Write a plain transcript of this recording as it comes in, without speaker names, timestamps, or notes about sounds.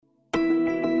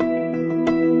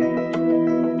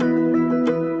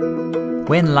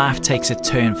When life takes a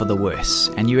turn for the worse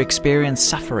and you experience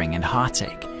suffering and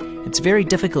heartache, it's very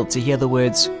difficult to hear the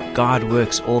words, God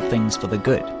works all things for the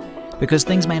good, because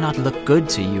things may not look good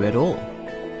to you at all.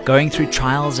 Going through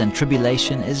trials and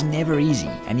tribulation is never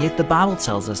easy, and yet the Bible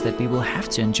tells us that we will have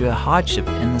to endure hardship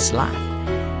in this life.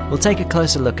 We'll take a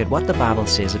closer look at what the Bible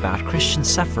says about Christian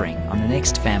suffering on the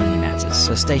next Family Matters,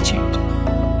 so stay tuned.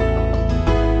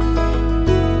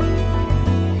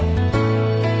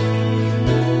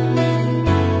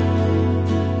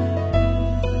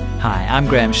 Hi, I'm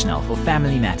Graham Schnell for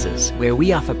Family Matters, where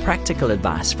we offer practical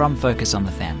advice from Focus on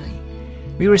the Family.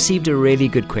 We received a really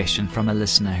good question from a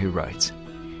listener who wrote,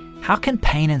 how can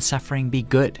pain and suffering be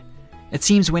good? It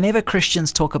seems whenever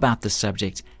Christians talk about this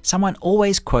subject, someone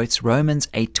always quotes Romans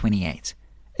 8:28.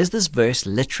 Is this verse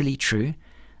literally true?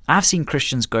 I've seen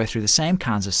Christians go through the same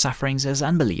kinds of sufferings as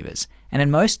unbelievers, and in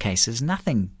most cases,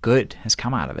 nothing good has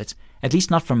come out of it, at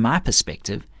least not from my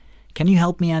perspective. Can you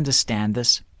help me understand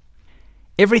this?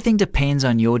 Everything depends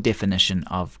on your definition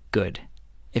of good.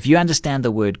 If you understand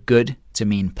the word good to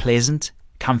mean pleasant,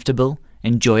 comfortable,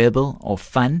 enjoyable, or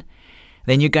fun,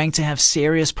 then you're going to have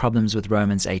serious problems with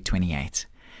Romans 8:28.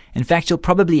 In fact, you'll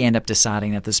probably end up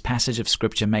deciding that this passage of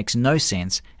Scripture makes no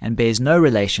sense and bears no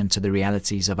relation to the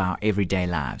realities of our everyday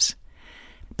lives.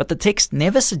 But the text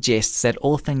never suggests that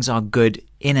all things are good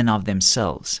in and of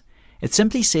themselves. It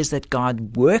simply says that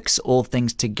God works all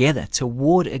things together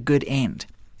toward a good end.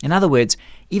 In other words,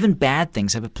 even bad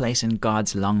things have a place in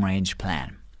God's long-range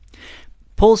plan.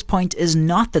 Paul's point is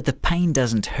not that the pain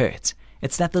doesn't hurt.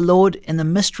 It's that the Lord, in the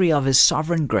mystery of His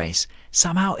sovereign grace,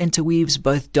 somehow interweaves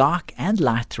both dark and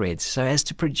light threads so as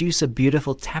to produce a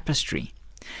beautiful tapestry.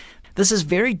 This is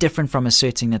very different from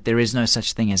asserting that there is no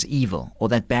such thing as evil or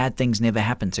that bad things never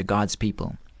happen to God's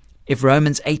people. If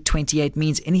Romans 8:28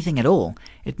 means anything at all,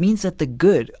 it means that the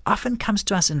good often comes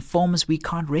to us in forms we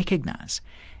can't recognize.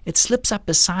 It slips up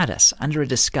beside us under a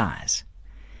disguise.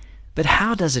 But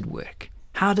how does it work?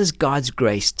 How does God's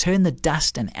grace turn the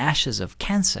dust and ashes of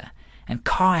cancer and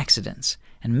car accidents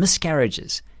and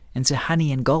miscarriages into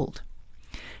honey and gold?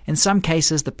 In some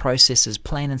cases, the process is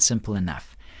plain and simple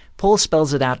enough. Paul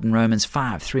spells it out in Romans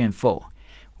 5:3 and 4.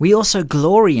 We also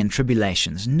glory in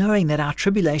tribulations, knowing that our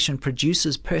tribulation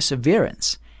produces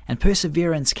perseverance, and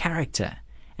perseverance character,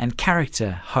 and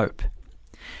character hope.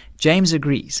 James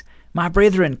agrees, my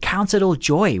brethren, count it all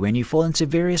joy when you fall into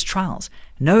various trials,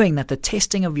 knowing that the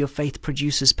testing of your faith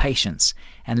produces patience,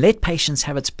 and let patience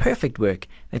have its perfect work,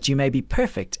 that you may be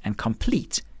perfect and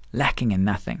complete, lacking in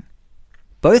nothing.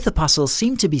 Both apostles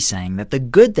seem to be saying that the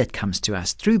good that comes to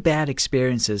us through bad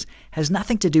experiences has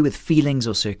nothing to do with feelings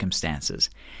or circumstances.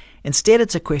 Instead,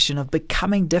 it's a question of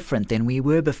becoming different than we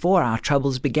were before our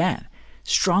troubles began,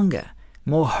 stronger,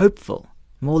 more hopeful,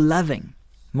 more loving,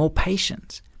 more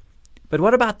patient. But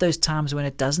what about those times when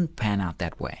it doesn't pan out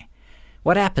that way?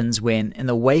 What happens when, in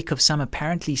the wake of some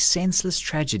apparently senseless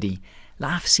tragedy,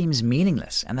 life seems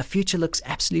meaningless and the future looks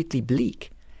absolutely bleak?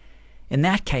 In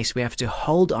that case, we have to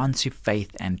hold on to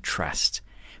faith and trust.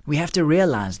 We have to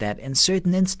realize that in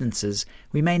certain instances,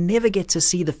 we may never get to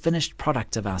see the finished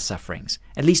product of our sufferings,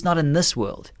 at least not in this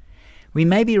world. We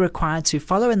may be required to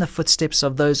follow in the footsteps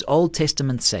of those Old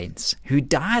Testament saints who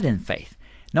died in faith,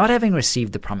 not having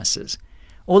received the promises.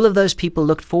 All of those people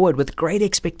looked forward with great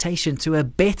expectation to a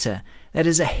better, that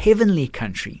is, a heavenly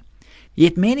country.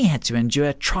 Yet many had to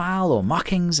endure trial or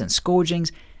mockings and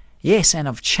scourgings, yes, and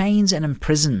of chains and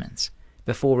imprisonments,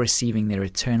 before receiving their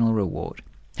eternal reward.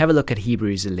 Have a look at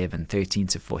Hebrews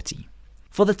 11:13-40.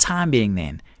 For the time being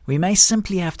then, we may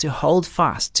simply have to hold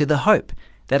fast to the hope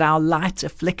that our light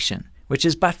affliction, which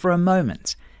is but for a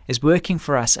moment, is working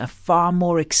for us a far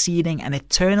more exceeding and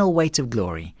eternal weight of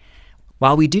glory,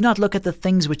 while we do not look at the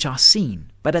things which are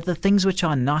seen, but at the things which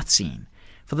are not seen.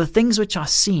 For the things which are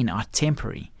seen are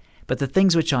temporary, but the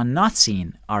things which are not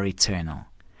seen are eternal.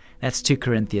 That's 2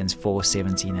 Corinthians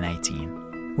 4:17 and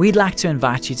 18. We'd like to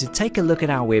invite you to take a look at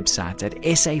our website at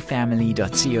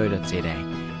safamily.co.za,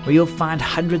 where you'll find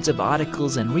hundreds of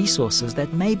articles and resources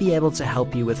that may be able to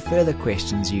help you with further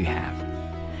questions you have.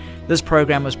 This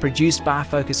program was produced by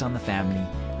Focus on the Family.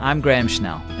 I'm Graham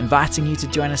Schnell, inviting you to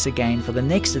join us again for the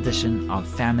next edition of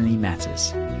Family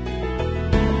Matters.